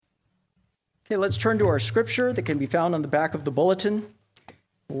Okay, let's turn to our scripture that can be found on the back of the bulletin,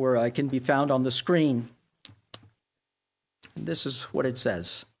 or can be found on the screen. This is what it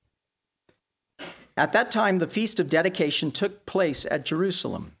says. At that time, the Feast of Dedication took place at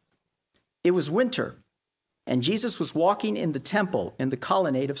Jerusalem. It was winter, and Jesus was walking in the temple in the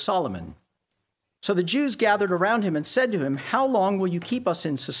colonnade of Solomon. So the Jews gathered around him and said to him, "How long will you keep us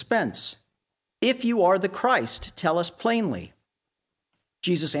in suspense? If you are the Christ, tell us plainly."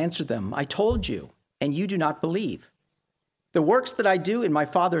 Jesus answered them, "I told you, and you do not believe. The works that I do in my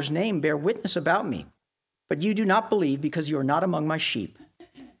Father's name bear witness about me, but you do not believe because you are not among my sheep.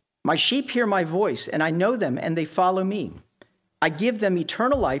 My sheep hear my voice, and I know them, and they follow me. I give them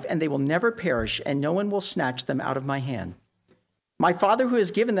eternal life, and they will never perish, and no one will snatch them out of my hand. My Father who has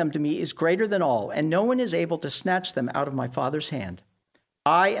given them to me is greater than all, and no one is able to snatch them out of my Father's hand.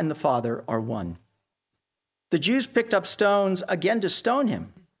 I and the Father are one." The Jews picked up stones again to stone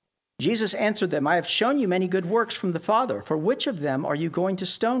him. Jesus answered them, "I have shown you many good works from the Father. For which of them are you going to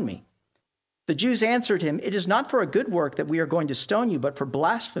stone me?" The Jews answered him, "It is not for a good work that we are going to stone you, but for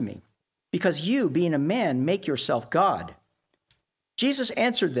blasphemy, because you, being a man, make yourself God." Jesus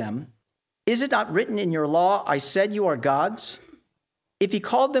answered them, "Is it not written in your law, 'I said you are gods'? If he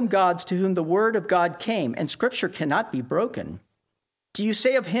called them gods to whom the word of God came, and scripture cannot be broken, do you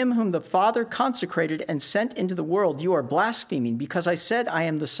say of him whom the Father consecrated and sent into the world, 'You are blaspheming, because I said I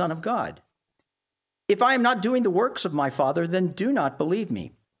am the Son of God'? If I am not doing the works of my Father, then do not believe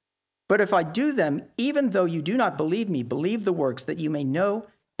me. But if I do them, even though you do not believe me, believe the works, that you may know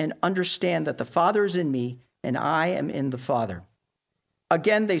and understand that the Father is in me, and I am in the Father."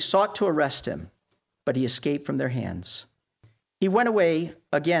 Again they sought to arrest him, but he escaped from their hands. He went away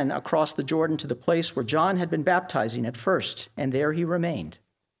again across the Jordan to the place where John had been baptizing at first, and there he remained.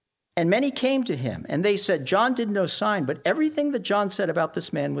 And many came to him, and they said, "John did no sign, but everything that John said about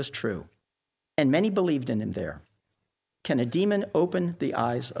this man was true." And many believed in him there. Can a demon open the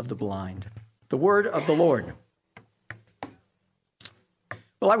eyes of the blind? The word of the Lord.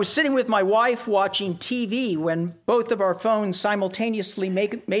 Well, I was sitting with my wife watching TV when both of our phones simultaneously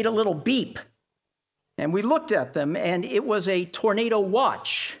made a little beep. And we looked at them, and it was a tornado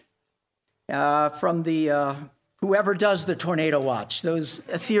watch from the whoever does the tornado watch, those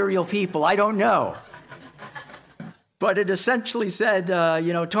ethereal people, I don't know. But it essentially said,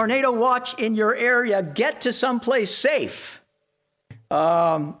 tornado watch in your area, get to someplace safe.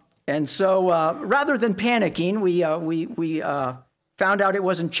 And so rather than panicking, we found out it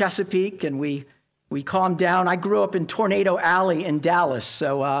was in Chesapeake, and we calmed down. I grew up in Tornado Alley in Dallas,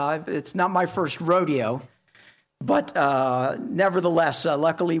 so it's not my first rodeo. But nevertheless,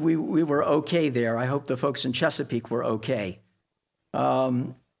 luckily we were okay there. I hope the folks in Chesapeake were okay.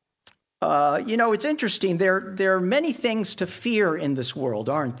 It's interesting. There are many things to fear in this world,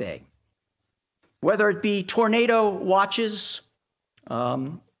 aren't they? Whether it be tornado watches,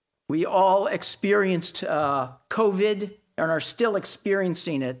 we all experienced COVID and are still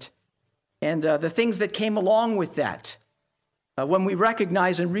experiencing it, and the things that came along with that. When we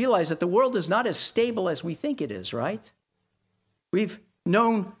recognize and realize that the world is not as stable as we think it is, right? We've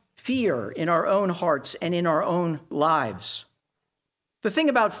known fear in our own hearts and in our own lives. The thing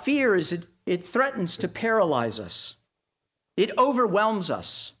about fear is it threatens to paralyze us. It overwhelms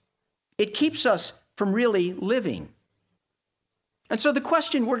us. It keeps us from really living. And so the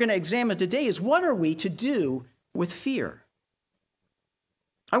question we're going to examine today is, what are we to do with fear?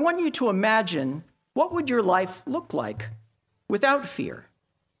 I want you to imagine, what would your life look like without fear?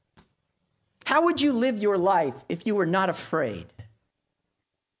 How would you live your life if you were not afraid?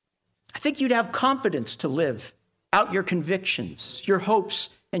 I think you'd have confidence to live out your convictions, your hopes,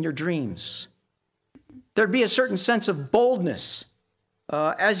 and your dreams. There'd be a certain sense of boldness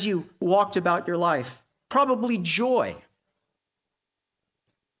as you walked about your life, probably joy.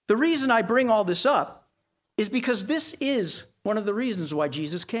 The reason I bring all this up is because this is one of the reasons why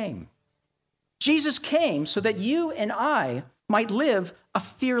Jesus came. Jesus came so that you and I might live a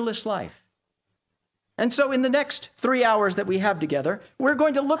fearless life. And so in the next 3 hours that we have together, we're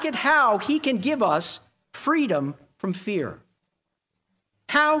going to look at how he can give us freedom from fear.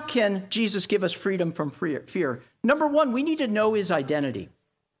 How can Jesus give us freedom from fear? Number one, we need to know his identity.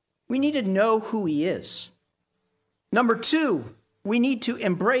 We need to know who he is. Number two, we need to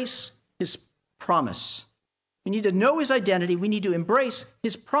embrace his promise. We need to know his identity. We need to embrace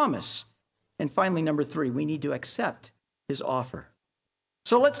his promise. And finally, number three, we need to accept his offer.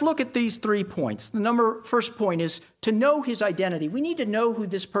 So let's look at these 3 points. The first point is to know his identity. We need to know who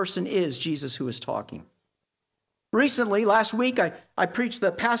this person is, Jesus who is talking. Recently, last week, I preached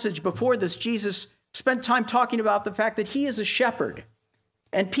the passage before this. Jesus spent time talking about the fact that he is a shepherd.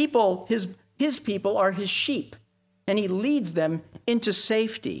 And people, his people are his sheep, and he leads them into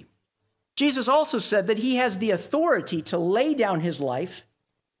safety. Jesus also said that he has the authority to lay down his life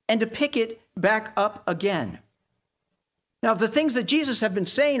and to pick it back up again. Now, the things that Jesus has been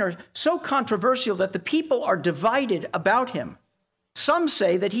saying are so controversial that the people are divided about him. Some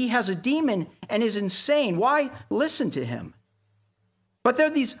say that he has a demon and is insane. Why listen to him? But there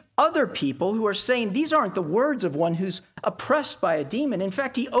are these other people who are saying these aren't the words of one who's oppressed by a demon. In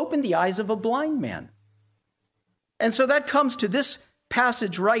fact, he opened the eyes of a blind man. And so that comes to this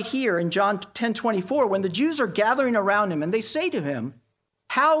passage right here in John 10:24, when the Jews are gathering around him and they say to him,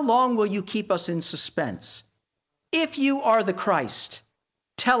 "How long will you keep us in suspense? If you are the Christ,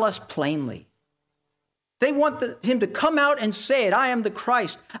 tell us plainly." They want him to come out and say it. I am the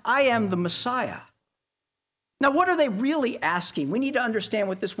Christ. I am the Messiah. Now, what are they really asking? We need to understand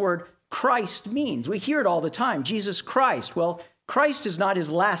what this word Christ means. We hear it all the time, Jesus Christ. Well, Christ is not his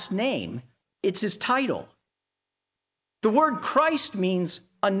last name. It's his title. The word Christ means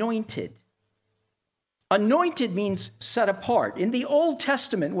anointed. Anointed means set apart. In the Old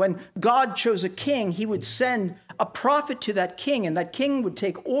Testament, when God chose a king, he would send a prophet to that king, and that king would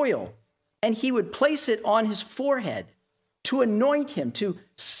take oil and he would place it on his forehead to anoint him, to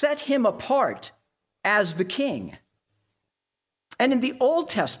set him apart as the king. And in the Old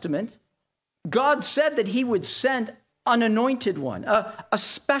Testament, God said that he would send an anointed one, a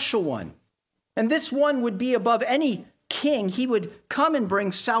special one. And this one would be above any king. He would come and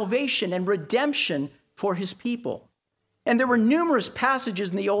bring salvation and redemption for his people. And there were numerous passages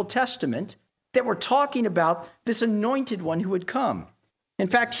in the Old Testament that were talking about this anointed one who would come. In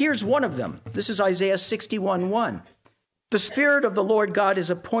fact, here's one of them. This is Isaiah 61:1. The Spirit of the Lord God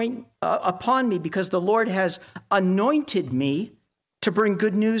is upon me because the Lord has anointed me to bring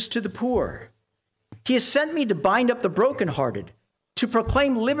good news to the poor. He has sent me to bind up the brokenhearted, to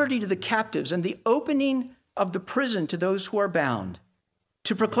proclaim liberty to the captives and the opening of the prison to those who are bound,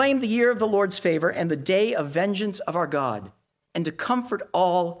 to proclaim the year of the Lord's favor and the day of vengeance of our God, and to comfort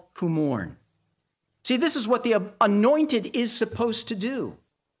all who mourn. See, this is what the anointed is supposed to do.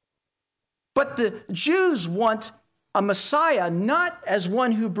 But the Jews want a Messiah not as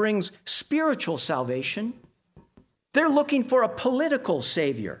one who brings spiritual salvation. They're looking for a political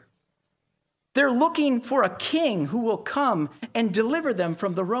savior. They're looking for a king who will come and deliver them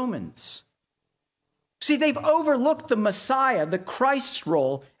from the Romans. See, they've overlooked the Messiah, the Christ's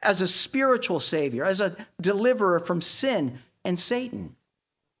role as a spiritual savior, as a deliverer from sin and Satan.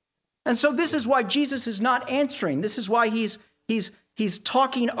 And so this is why Jesus is not answering. This is why he's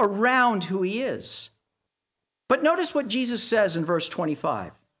talking around who he is. But notice what Jesus says in verse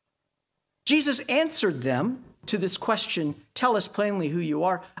 25. Jesus answered them to this question, "Tell us plainly who you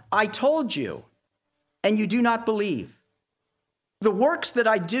are. I told you, and you do not believe. The works that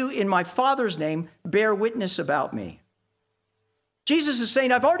I do in my Father's name bear witness about me." Jesus is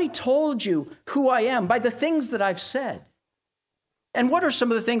saying, I've already told you who I am by the things that I've said. And what are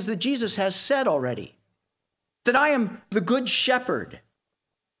some of the things that Jesus has said already? That I am the good shepherd.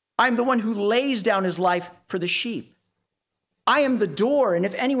 I'm the one who lays down his life for the sheep. I am the door, and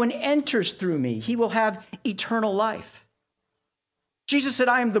if anyone enters through me, he will have eternal life. Jesus said,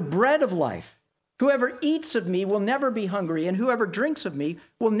 I am the bread of life. Whoever eats of me will never be hungry, and whoever drinks of me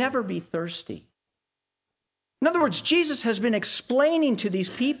will never be thirsty. In other words, Jesus has been explaining to these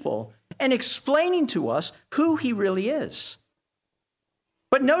people and explaining to us who he really is.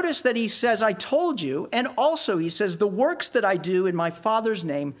 But notice that he says, I told you, and also he says, the works that I do in my Father's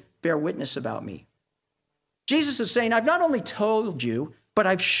name bear witness about me. Jesus is saying, I've not only told you, but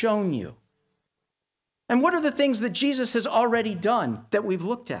I've shown you. And what are the things that Jesus has already done that we've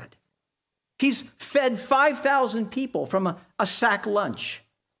looked at? He's fed 5,000 people from a sack lunch.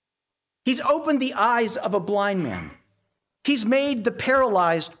 He's opened the eyes of a blind man. He's made the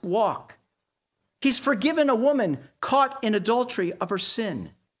paralyzed walk. He's forgiven a woman caught in adultery of her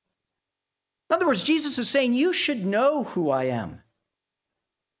sin. In other words, Jesus is saying, you should know who I am.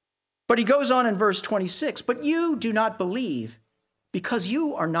 But he goes on in verse 26, but you do not believe because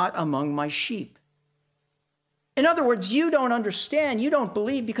you are not among my sheep. In other words, you don't understand, you don't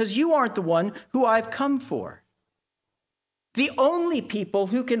believe because you aren't the one who I've come for. The only people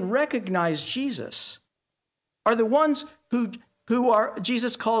who can recognize Jesus are the ones who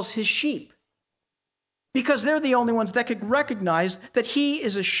Jesus calls his sheep, because they're the only ones that could recognize that he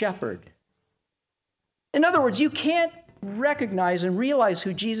is a shepherd. In other words, you can't recognize and realize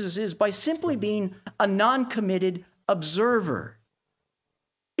who Jesus is by simply being a non-committed observer.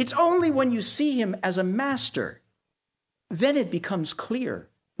 It's only when you see him as a master, then it becomes clear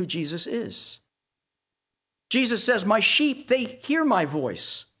who Jesus is. Jesus says, my sheep, they hear my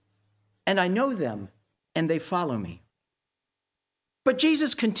voice. and I know them, and they follow me. But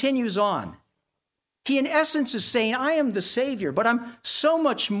Jesus continues on. He, in essence, is saying, I am the Savior, but I'm so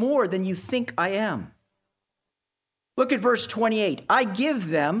much more than you think I am. Look at verse 28. I give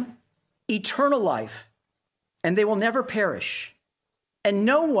them eternal life, and they will never perish, and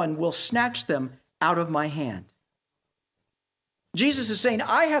no one will snatch them out of my hand. Jesus is saying,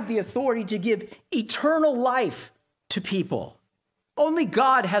 I have the authority to give eternal life to people. Only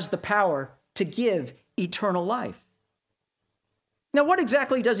God has the power to give eternal life. Now, what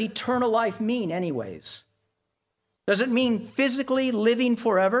exactly does eternal life mean anyways? Does it mean physically living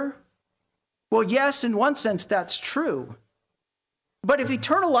forever? Well, yes, in one sense, that's true. But if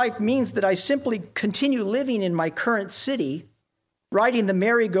eternal life means that I simply continue living in my current city, riding the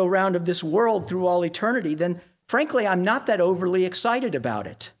merry-go-round of this world through all eternity, then frankly, I'm not that overly excited about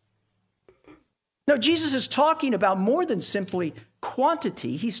it. No, Jesus is talking about more than simply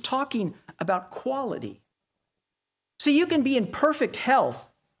quantity. He's talking about quality. See, you can be in perfect health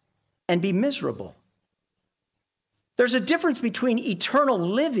and be miserable. There's a difference between eternal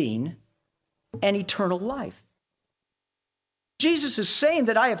living and eternal life. Jesus is saying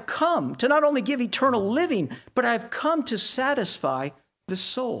that I have come to not only give eternal living, but I have come to satisfy the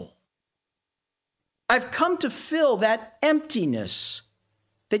soul. I've come to fill that emptiness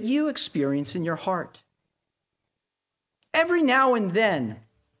that you experience in your heart. Every now and then,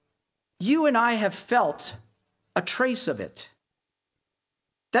 you and I have felt a trace of it.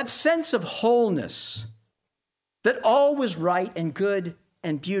 That sense of wholeness, that all was right and good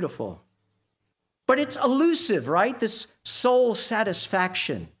and beautiful. But it's elusive, right? This soul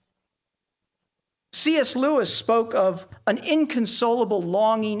satisfaction. C.S. Lewis spoke of an inconsolable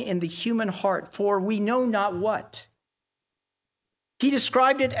longing in the human heart for we know not what. He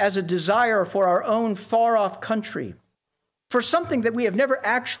described it as a desire for our own far-off country, for something that we have never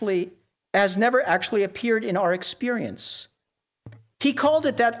actually appeared in our experience. He called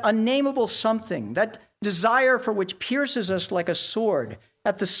it that unnameable something, that desire for which pierces us like a sword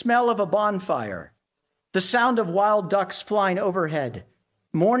at the smell of a bonfire, the sound of wild ducks flying overhead,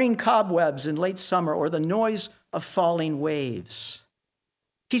 morning cobwebs in late summer, or the noise of falling waves.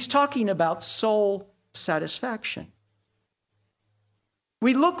 He's talking about soul satisfaction.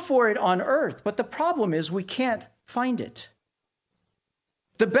 We look for it on earth, but the problem is we can't find it.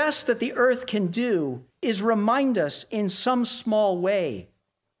 The best that the earth can do is remind us in some small way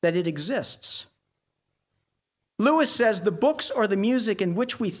that it exists. Lewis says the books or the music in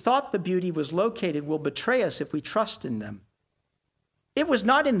which we thought the beauty was located will betray us if we trust in them. It was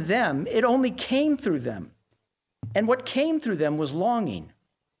not in them, it only came through them. And what came through them was longing.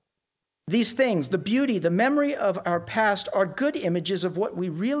 These things, the beauty, the memory of our past, are good images of what we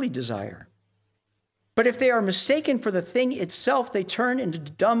really desire. But if they are mistaken for the thing itself, they turn into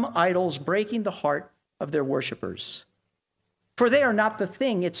dumb idols, breaking the heart of their worshipers. For they are not the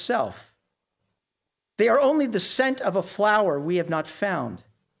thing itself. They are only the scent of a flower we have not found,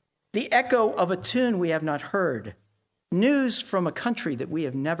 the echo of a tune we have not heard, news from a country that we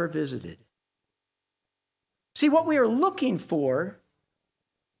have never visited. See, what we are looking for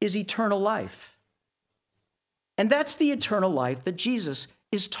is eternal life. And that's the eternal life that Jesus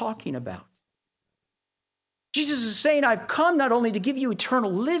is talking about. Jesus is saying, I've come not only to give you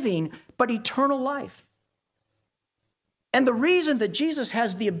eternal living, but eternal life. And the reason that Jesus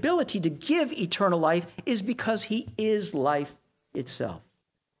has the ability to give eternal life is because he is life itself.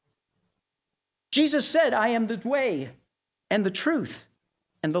 Jesus said, I am the way and the truth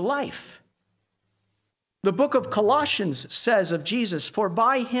and the life. The book of Colossians says of Jesus, for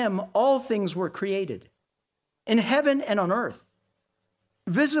by him all things were created, in heaven and on earth,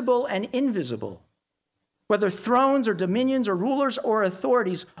 visible and invisible, whether thrones or dominions or rulers or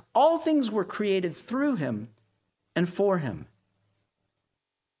authorities, all things were created through him and for him.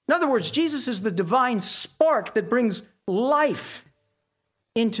 In other words, Jesus is the divine spark that brings life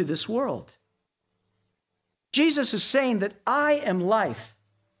into this world. Jesus is saying that I am life,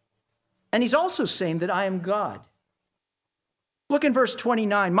 and he's also saying that I am God. Look in verse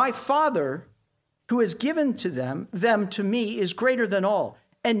 29. My Father, who has given to them to me, is greater than all,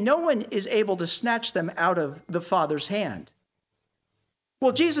 and no one is able to snatch them out of the Father's hand.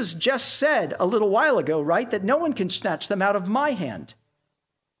 Well, Jesus just said a little while ago, right, that no one can snatch them out of my hand.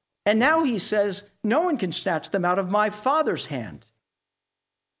 And now he says, no one can snatch them out of my Father's hand.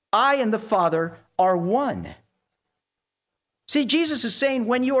 I and the Father are one. See, Jesus is saying,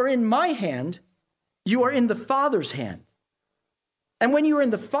 when you are in my hand, you are in the Father's hand. And when you are in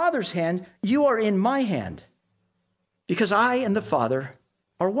the Father's hand, you are in my hand. Because I and the Father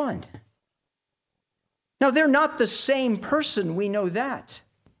are one. Now, they're not the same person, we know that.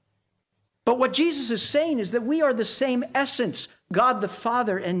 But what Jesus is saying is that we are the same essence, God the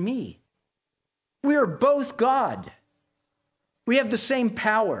Father and me. We are both God. We have the same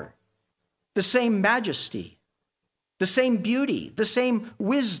power, the same majesty, the same beauty, the same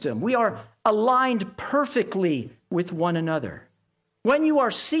wisdom. We are aligned perfectly with one another. When you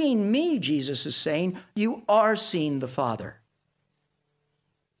are seeing me, Jesus is saying, you are seeing the Father.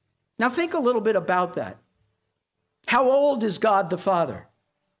 Now think a little bit about that. How old is God the Father?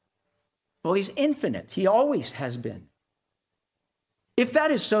 Well, he's infinite. He always has been. If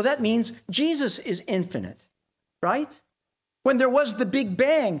that is so, that means Jesus is infinite, right? When there was the Big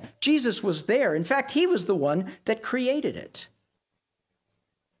Bang, Jesus was there. In fact, he was the one that created it.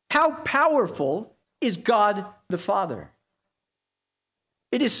 How powerful is God the Father?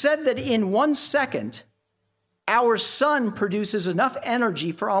 It is said that in 1 second, our sun produces enough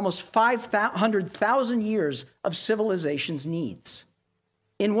energy for almost 500,000 years of civilization's needs.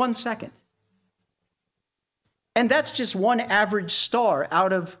 In 1 second. And that's just one average star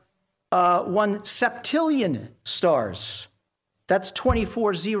out of 1 septillion stars. That's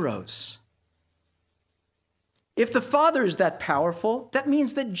 24 zeros. If the Father is that powerful, that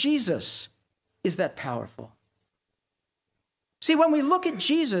means that Jesus is that powerful. See, when we look at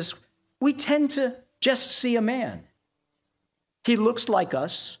Jesus, we tend to just see a man. He looks like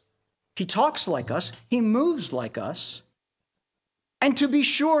us. He talks like us. He moves like us. And to be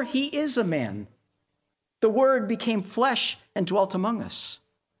sure, he is a man. The Word became flesh and dwelt among us.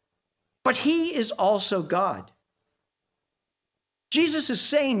 But he is also God. Jesus is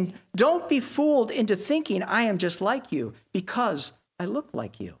saying, don't be fooled into thinking I am just like you because I look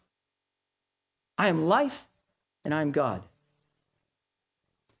like you. I am life and I am God.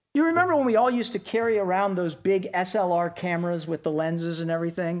 You remember when we all used to carry around those big SLR cameras with the lenses and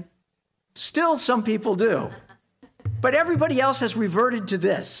everything? Still, some people do. But everybody else has reverted to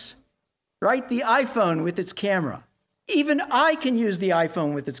this, right? The iPhone with its camera. Even I can use the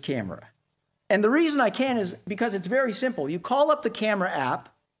iPhone with its camera. And the reason I can is because it's very simple. You call up the camera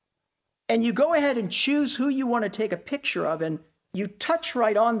app, and you go ahead and choose who you want to take a picture of, and you touch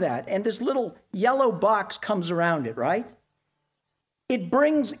right on that, and this little yellow box comes around it, right? It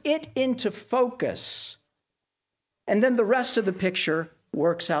brings it into focus, and then the rest of the picture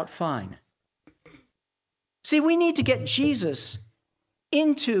works out fine. See, we need to get Jesus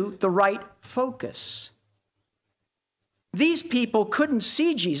into the right focus. These people couldn't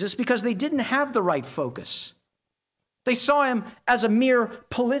see Jesus because they didn't have the right focus. They saw him as a mere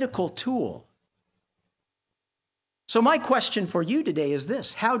political tool. So my question for you today is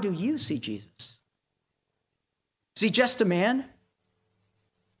this: how do you see Jesus? Is he just a man?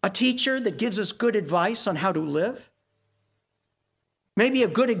 A teacher that gives us good advice on how to live? Maybe a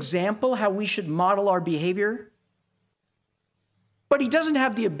good example how we should model our behavior? But he doesn't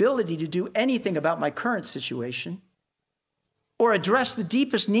have the ability to do anything about my current situation or address the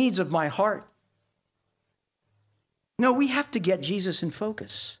deepest needs of my heart. No, we have to get Jesus in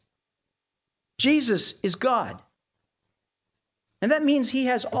focus. Jesus is God. And that means he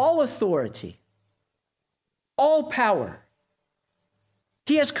has all authority, all power.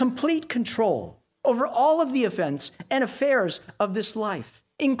 He has complete control over all of the events and affairs of this life,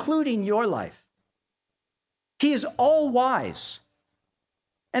 including your life. He is all wise.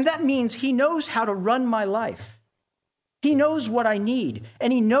 And that means he knows how to run my life. He knows what I need,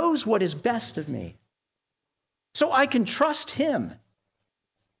 and he knows what is best of me. So I can trust him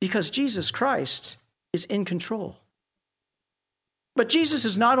because Jesus Christ is in control. But Jesus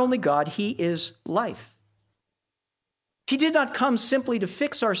is not only God, he is life. He did not come simply to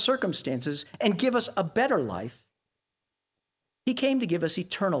fix our circumstances and give us a better life. He came to give us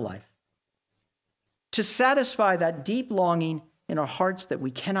eternal life, to satisfy that deep longing in our hearts that we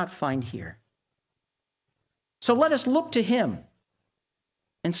cannot find here. So let us look to him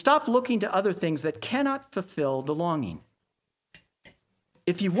and stop looking to other things that cannot fulfill the longing.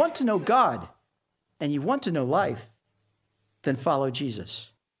 If you want to know God and you want to know life, then follow Jesus.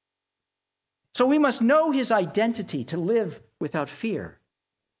 So we must know his identity to live without fear.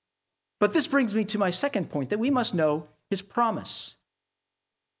 But this brings me to my second point, that we must know his promise.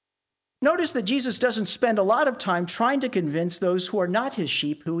 Notice that Jesus doesn't spend a lot of time trying to convince those who are not his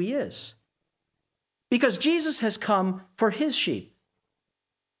sheep who he is. Because Jesus has come for his sheep.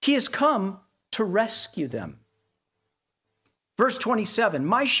 He has come to rescue them. Verse 27,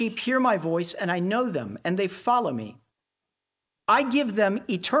 my sheep hear my voice, and I know them, and they follow me. I give them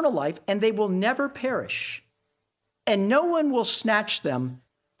eternal life, and they will never perish, and no one will snatch them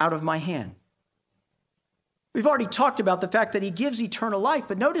out of my hand. We've already talked about the fact that he gives eternal life,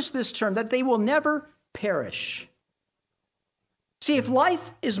 but notice this term, that they will never perish. See, if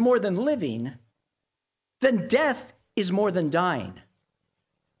life is more than living, then death is more than dying.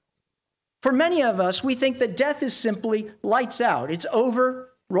 For many of us, we think that death is simply lights out. It's over,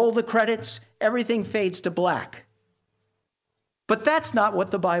 roll the credits, everything fades to black. But that's not what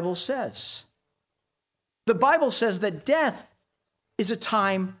the Bible says. The Bible says that death is a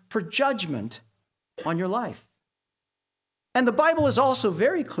time for judgment on your life. And the Bible is also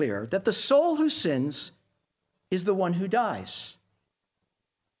very clear that the soul who sins is the one who dies.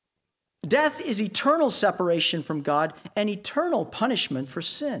 Death is eternal separation from God and eternal punishment for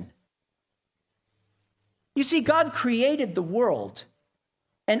sin. You see, God created the world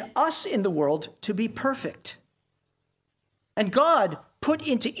and us in the world to be perfect. And God put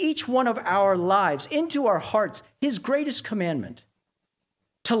into each one of our lives, into our hearts, his greatest commandment,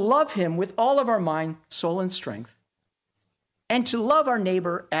 to love him with all of our mind, soul, and strength, and to love our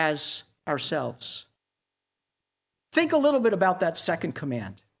neighbor as ourselves. Think a little bit about that second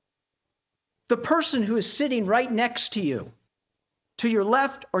command. The person who is sitting right next to you, to your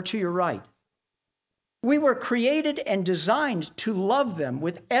left or to your right, we were created and designed to love them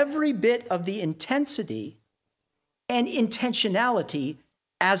with every bit of the intensity and intentionality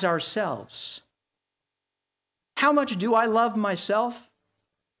as ourselves. How much do I love myself?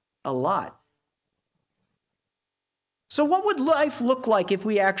 A lot. So what would life look like if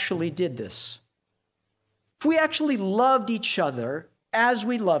we actually did this? If we actually loved each other as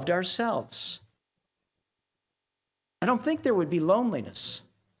we loved ourselves? I don't think there would be loneliness.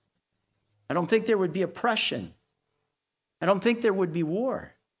 I don't think there would be oppression. I don't think there would be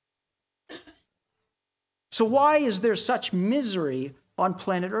war. So why is there such misery on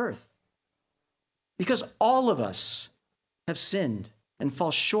planet Earth? Because all of us have sinned and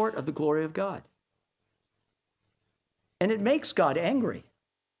fall short of the glory of God. And it makes God angry.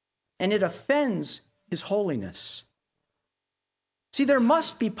 And it offends his holiness. See, there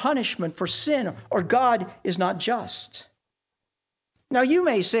must be punishment for sin, or God is not just. Now, you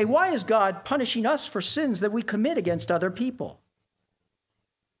may say, why is God punishing us for sins that we commit against other people?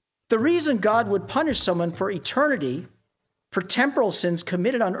 The reason God would punish someone for eternity, for temporal sins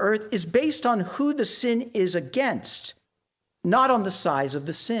committed on earth, is based on who the sin is against, not on the size of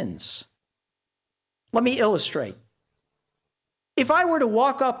the sins. Let me illustrate. If I were to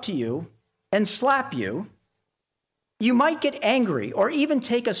walk up to you and slap you, you might get angry or even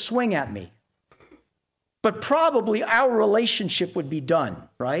take a swing at me. But probably our relationship would be done,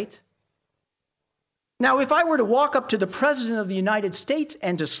 right? Now, if I were to walk up to the President of the United States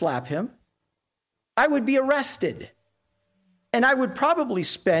and to slap him, I would be arrested. And I would probably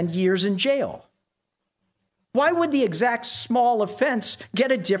spend years in jail. Why would the exact small offense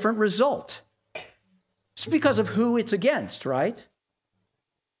get a different result? It's because of who it's against, right?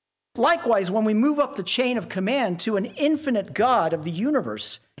 Likewise, when we move up the chain of command to an infinite God of the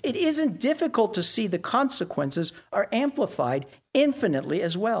universe, it isn't difficult to see the consequences are amplified infinitely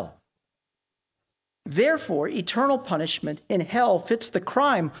as well. Therefore, eternal punishment in hell fits the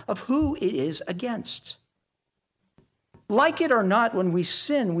crime of who it is against. Like it or not, when we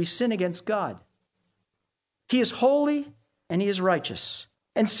sin against God. He is holy and he is righteous.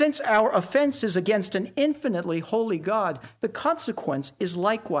 And since our offense is against an infinitely holy God, the consequence is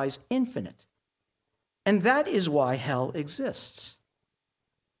likewise infinite. And that is why hell exists.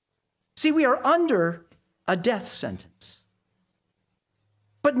 See, we are under a death sentence.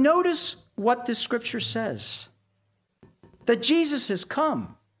 But notice what this scripture says. That Jesus has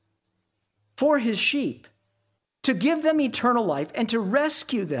come for his sheep to give them eternal life and to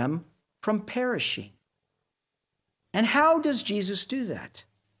rescue them from perishing. And how does Jesus do that?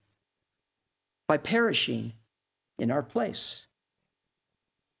 By perishing in our place.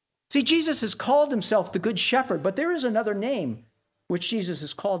 See, Jesus has called himself the Good Shepherd, but there is another name which Jesus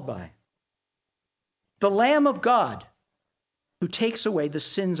is called by. The Lamb of God who takes away the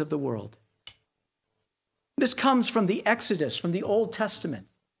sins of the world. This comes from the Exodus, from the Old Testament.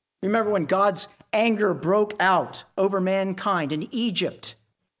 Remember when God's anger broke out over mankind in Egypt,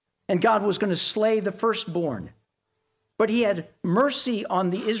 and God was going to slay the firstborn. But he had mercy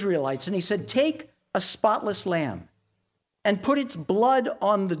on the Israelites, and he said, take a spotless lamb and put its blood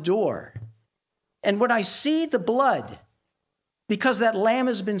on the door. And when I see the blood, because that lamb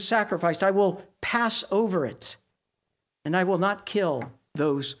has been sacrificed, I will pass over it, and I will not kill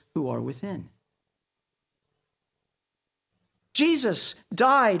those who are within. Jesus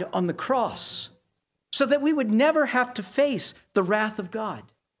died on the cross so that we would never have to face the wrath of God,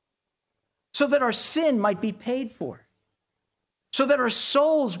 so that our sin might be paid for, so that our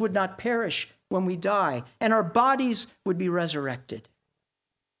souls would not perish when we die, and our bodies would be resurrected.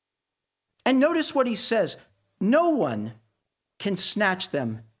 And notice what he says, no one can snatch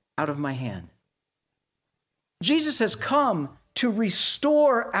them out of my hand. Jesus has come to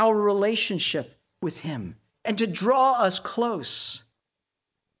restore our relationship with him and to draw us close.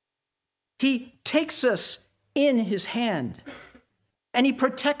 He takes us in his hand and he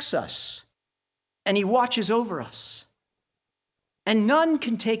protects us and he watches over us. And none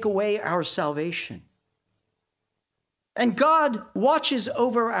can take away our salvation. And God watches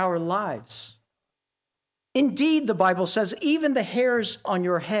over our lives. Indeed, the Bible says, even the hairs on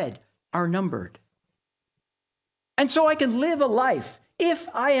your head are numbered. And so I can live a life, if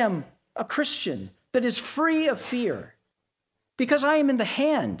I am a Christian, that is free of fear, because I am in the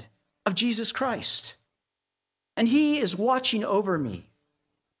hand of Jesus Christ, and he is watching over me.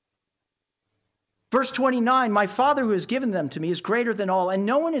 Verse 29, my Father who has given them to me is greater than all, and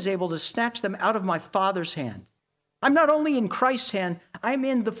no one is able to snatch them out of my Father's hand. I'm not only in Christ's hand, I'm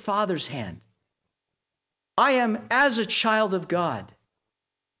in the Father's hand. I am as a child of God.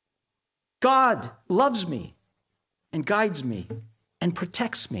 God loves me and guides me and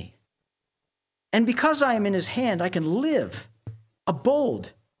protects me. And because I am in his hand, I can live a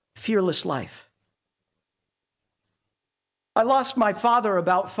bold, fearless life. I lost my father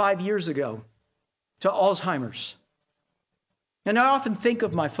about 5 years ago to Alzheimer's. And I often think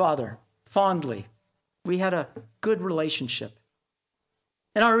of my father fondly. We had a good relationship.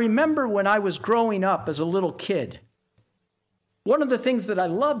 And I remember when I was growing up as a little kid, one of the things that I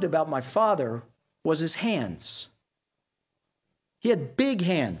loved about my father was his hands. He had big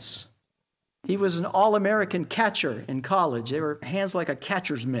hands. He was an all-American catcher in college. They were hands like a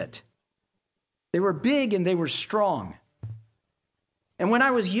catcher's mitt. They were big and they were strong. And when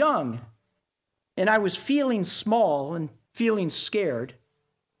I was young and I was feeling small and feeling scared,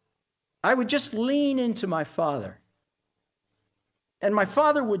 I would just lean into my father. And my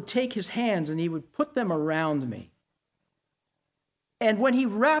father would take his hands and he would put them around me. And when he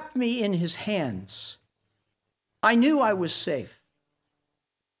wrapped me in his hands, I knew I was safe.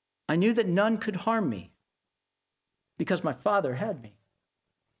 I knew that none could harm me because my father had me.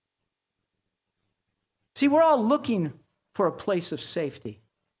 See, we're all looking for a place of safety,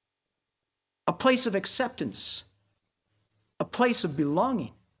 a place of acceptance, a place of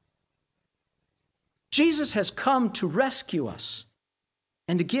belonging. Jesus has come to rescue us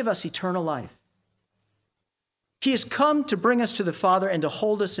and to give us eternal life. He has come to bring us to the Father and to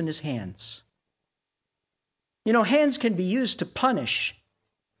hold us in his hands. You know, hands can be used to punish,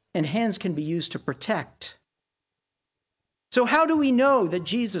 and hands can be used to protect. So how do we know that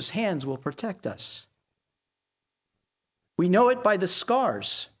Jesus' hands will protect us? We know it by the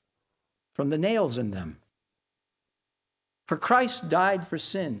scars from the nails in them. For Christ died for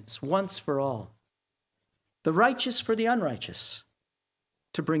sins once for all, the righteous for the unrighteous,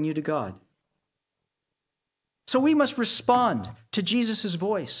 to bring you to God. So we must respond to Jesus'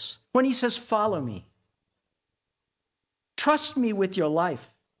 voice when he says, "Follow me. Trust me with your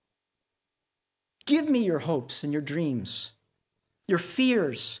life. Give me your hopes and your dreams, your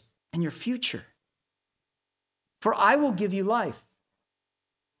fears and your future. For I will give you life,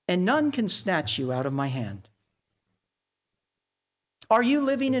 and none can snatch you out of my hand." Are you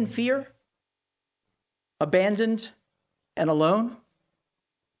living in fear, abandoned and alone?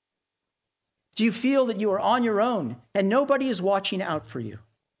 Do you feel that you are on your own and nobody is watching out for you?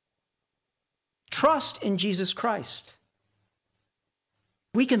 Trust in Jesus Christ.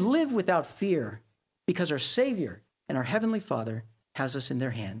 We can live without fear because our Savior and our Heavenly Father has us in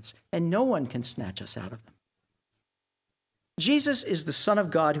their hands, and no one can snatch us out of them. Jesus is the Son of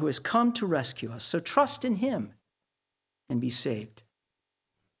God who has come to rescue us, so trust in him and be saved.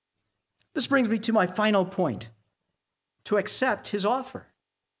 This brings me to my final point, to accept his offer.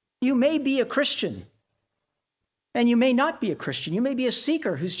 You may be a Christian, and you may not be a Christian. You may be a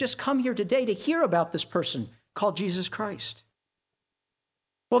seeker who's just come here today to hear about this person called Jesus Christ.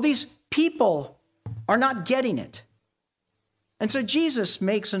 Well, these people are not getting it. And so Jesus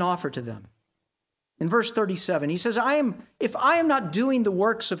makes an offer to them. In verse 37, he says, if I am not doing the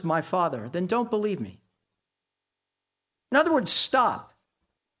works of my Father, then don't believe me. In other words, stop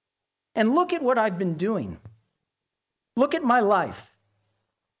and look at what I've been doing. Look at my life.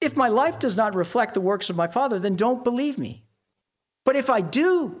 If my life does not reflect the works of my Father, then don't believe me. But if I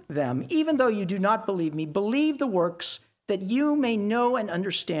do them, even though you do not believe me, believe the works, that you may know and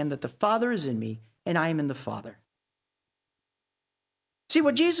understand that the Father is in me and I am in the Father. See,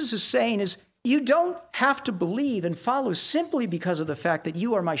 what Jesus is saying is, you don't have to believe and follow simply because of the fact that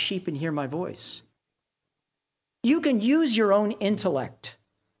you are my sheep and hear my voice. You can use your own intellect.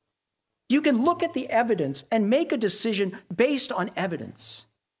 You can look at the evidence and make a decision based on evidence.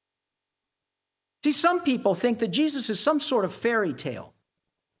 See, some people think that Jesus is some sort of fairy tale.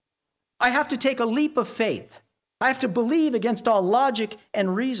 I have to take a leap of faith. I have to believe against all logic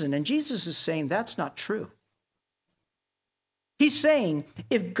and reason. And Jesus is saying that's not true. He's saying,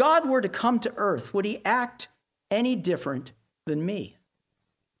 if God were to come to earth, would he act any different than me?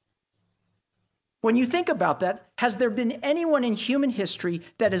 When you think about that, has there been anyone in human history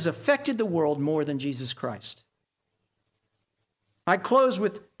that has affected the world more than Jesus Christ? I close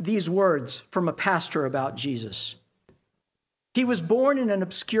with these words from a pastor about Jesus. He was born in an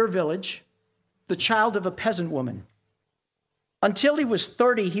obscure village, the child of a peasant woman. Until he was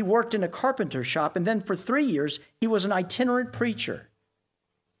 30, he worked in a carpenter shop, and then for 3 years, he was an itinerant preacher.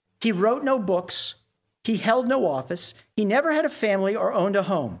 He wrote no books. He held no office. He never had a family or owned a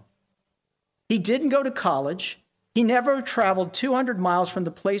home. He didn't go to college. He never traveled 200 miles from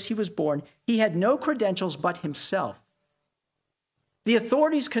the place he was born. He had no credentials but himself. The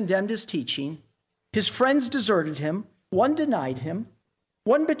authorities condemned his teaching. His friends deserted him. One denied him.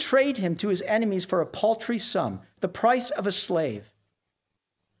 One betrayed him to his enemies for a paltry sum, the price of a slave.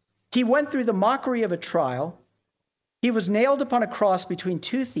 He went through the mockery of a trial. He was nailed upon a cross between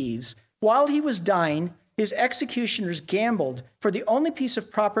two thieves. While he was dying, his executioners gambled for the only piece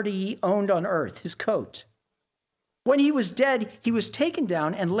of property he owned on earth, his coat. When he was dead, he was taken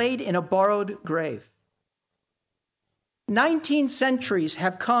down and laid in a borrowed grave. 19 centuries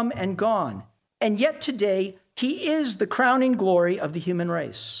have come and gone, and yet today, he is the crowning glory of the human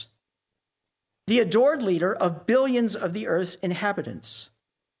race, the adored leader of billions of the earth's inhabitants.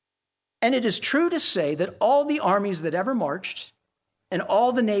 And it is true to say that all the armies that ever marched, and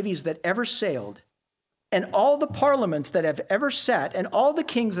all the navies that ever sailed, and all the parliaments that have ever sat, and all the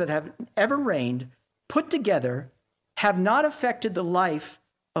kings that have ever reigned, put together, have not affected the life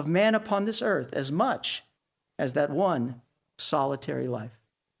of man upon this earth as much as that one solitary life.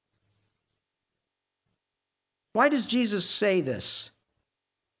 Why does Jesus say this?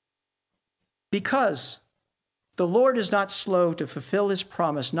 Because the Lord is not slow to fulfill his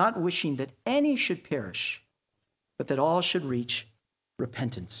promise, not wishing that any should perish, but that all should reach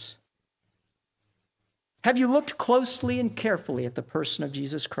repentance. Have you looked closely and carefully at the person of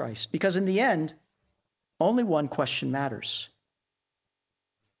Jesus Christ? Because in the end, only one question matters.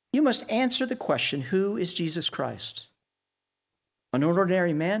 You must answer the question, who is Jesus Christ? An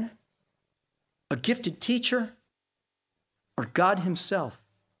ordinary man? A gifted teacher? Or God himself?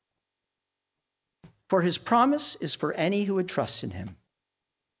 For his promise is for any who would trust in him.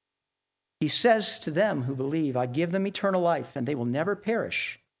 He says to them who believe, I give them eternal life, and they will never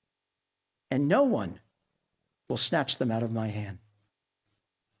perish, and no one will snatch them out of my hand.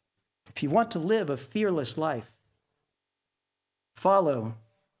 If you want to live a fearless life, follow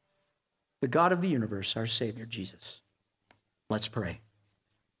the God of the universe, our Savior, Jesus. Let's pray.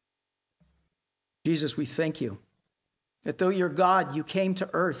 Jesus, we thank you that though you're God, you came to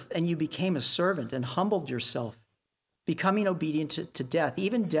earth and you became a servant and humbled yourself, becoming obedient to death,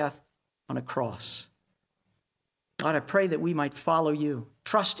 even death on a cross. God, I pray that we might follow you,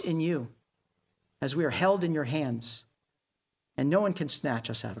 trust in you as we are held in your hands, and no one can snatch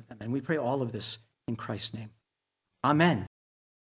us out of them. And we pray all of this in Christ's name. Amen.